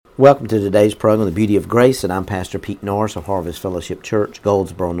Welcome to today's program, The Beauty of Grace, and I'm Pastor Pete Norris of Harvest Fellowship Church,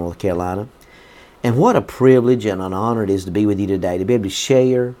 Goldsboro, North Carolina. And what a privilege and an honor it is to be with you today, to be able to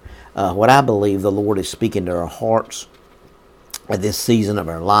share what I believe the Lord is speaking to our hearts at this season of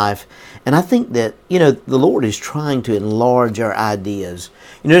our life. And I think that, the Lord is trying to enlarge our ideas.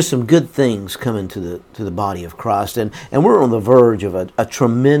 There's some good things coming to the body of Christ, and we're on the verge of a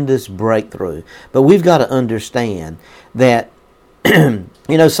tremendous breakthrough. But we've got to understand that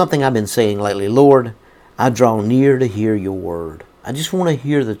something I've been saying lately, Lord, I draw near to hear your word. I just want to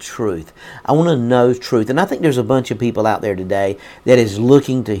hear the truth. I want to know truth. And I think there's a bunch of people out there today that is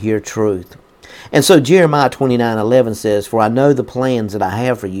looking to hear truth. And so Jeremiah 29:11 says, "For I know the plans that I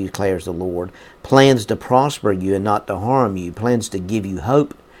have for you, declares the Lord, plans to prosper you and not to harm you, plans to give you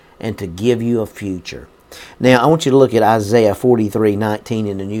hope and to give you a future." Now, I want you to look at Isaiah 43:19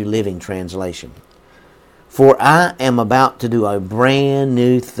 in the New Living Translation. "For I am about to do a brand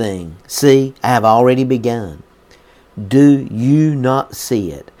new thing. See, I have already begun. Do you not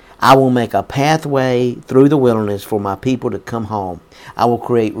see it? I will make a pathway through the wilderness for my people to come home. I will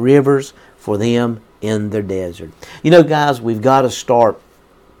create rivers for them in their desert." Guys, we've got to start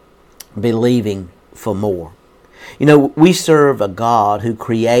believing for more. We serve a God who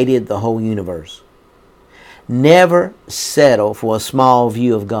created the whole universe. Never settle for a small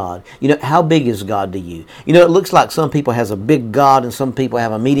view of God. How big is God to you? It looks like some people has a big God and some people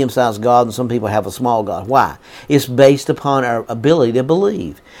have a medium-sized God and some people have a small God. Why? It's based upon our ability to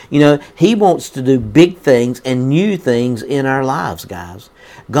believe. He wants to do big things and new things in our lives, guys.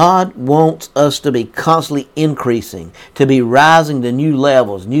 God wants us to be constantly increasing, to be rising to new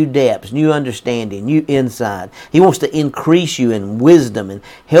levels, new depths, new understanding, new insight. He wants to increase you in wisdom and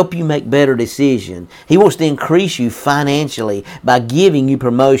help you make better decisions. He wants to increase you financially by giving you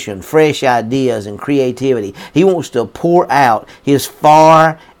promotion, fresh ideas, and creativity. He wants to pour out His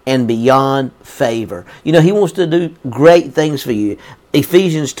far and beyond favor. He wants to do great things for you.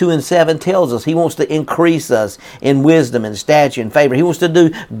 Ephesians 2:7 tells us He wants to increase us in wisdom and stature and favor. He wants to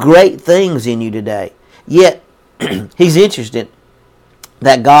do great things in you today. Yet, He's interested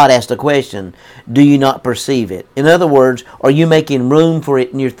that God asked the question, do you not perceive it? In other words, are you making room for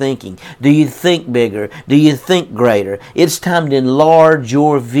it in your thinking? Do you think bigger? Do you think greater? It's time to enlarge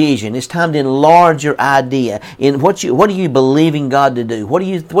your vision. It's time to enlarge your idea. In what are you believing God to do? What are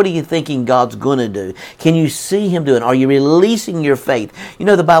you thinking God's going to do? Can you see Him doing? Are you releasing your faith?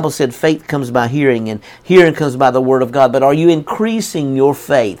 The Bible said faith comes by hearing, and hearing comes by the Word of God. But are you increasing your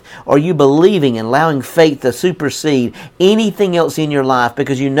faith? Are you believing and allowing faith to supersede anything else in your life?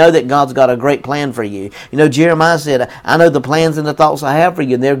 Because you know that God's got a great plan for you. Jeremiah said, I know the plans and the thoughts I have for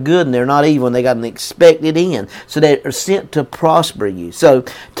you, and they're good and they're not evil, and they got an expected end. So they're sent to prosper you. So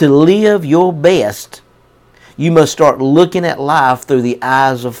to live your best, you must start looking at life through the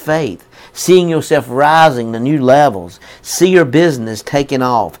eyes of faith. Seeing yourself rising to new levels. See your business taking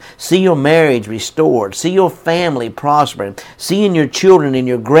off. See your marriage restored. See your family prospering. Seeing your children and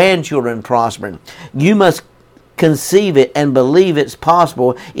your grandchildren prospering. You must conceive it and believe it's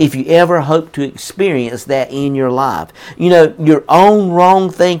possible if you ever hope to experience that in your life. Your own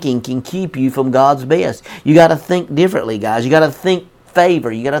wrong thinking can keep you from God's best. You got to think differently, guys. You got to think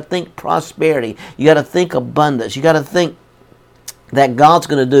favor. You got to think prosperity. You got to think abundance. You got to think that God's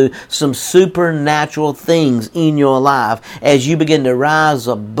going to do some supernatural things in your life as you begin to rise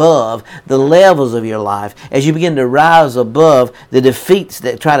above the levels of your life, as you begin to rise above the defeats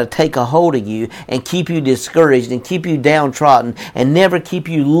that try to take a hold of you and keep you discouraged and keep you downtrodden and never keep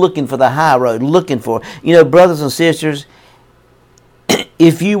you looking for the high road, looking for, brothers and sisters,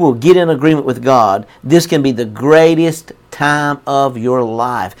 if you will get in agreement with God, this can be the greatest time of your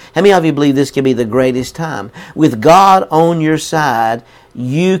life. How many of you believe this can be the greatest time? With God on your side,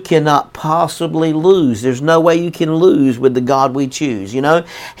 you cannot possibly lose. There's no way you can lose with the God we choose.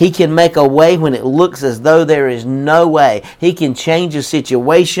 He can make a way when it looks as though there is no way. He can change a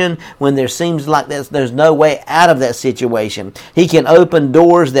situation when there seems like there's no way out of that situation. He can open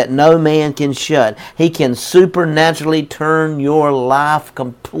doors that no man can shut. He can supernaturally turn your life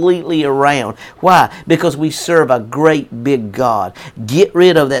completely around. Why? Because we serve a great big God. Get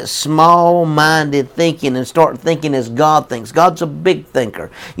rid of that small-minded thinking and start thinking as God thinks. God's a big thinker.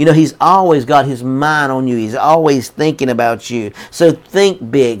 He's always got His mind on you. He's always thinking about you. So think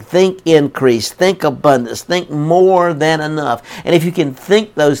big, think increase, think abundance, think more than enough. And if you can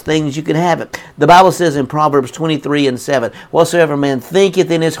think those things, you can have it. The Bible says in Proverbs 23:7, whatsoever man thinketh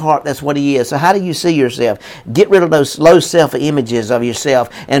in his heart, that's what he is. So how do you see yourself? Get rid of those low self-images of yourself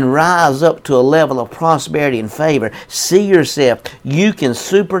and rise up to a level of prosperity and favor. See yourself. You can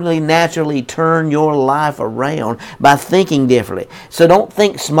supernaturally turn your life around by thinking differently. So don't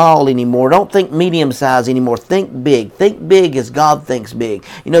think small anymore. Don't think medium size anymore. Think big. Think big as God thinks big.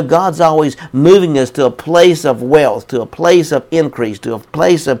 God's always moving us to a place of wealth, to a place of increase, to a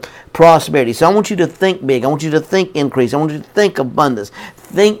place of prosperity. So I want you to think big. I want you to think increase. I want you to think abundance.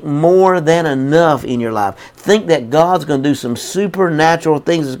 Think more than enough in your life. Think that God's going to do some supernatural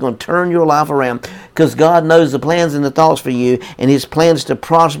things that's going to turn your life around, because God knows the plans and the thoughts for you, and His plans to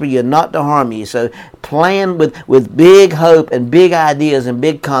prosper you, not to harm you. So plan with big hope and big ideas and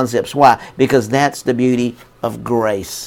big concepts. Why? Because that's the beauty of grace.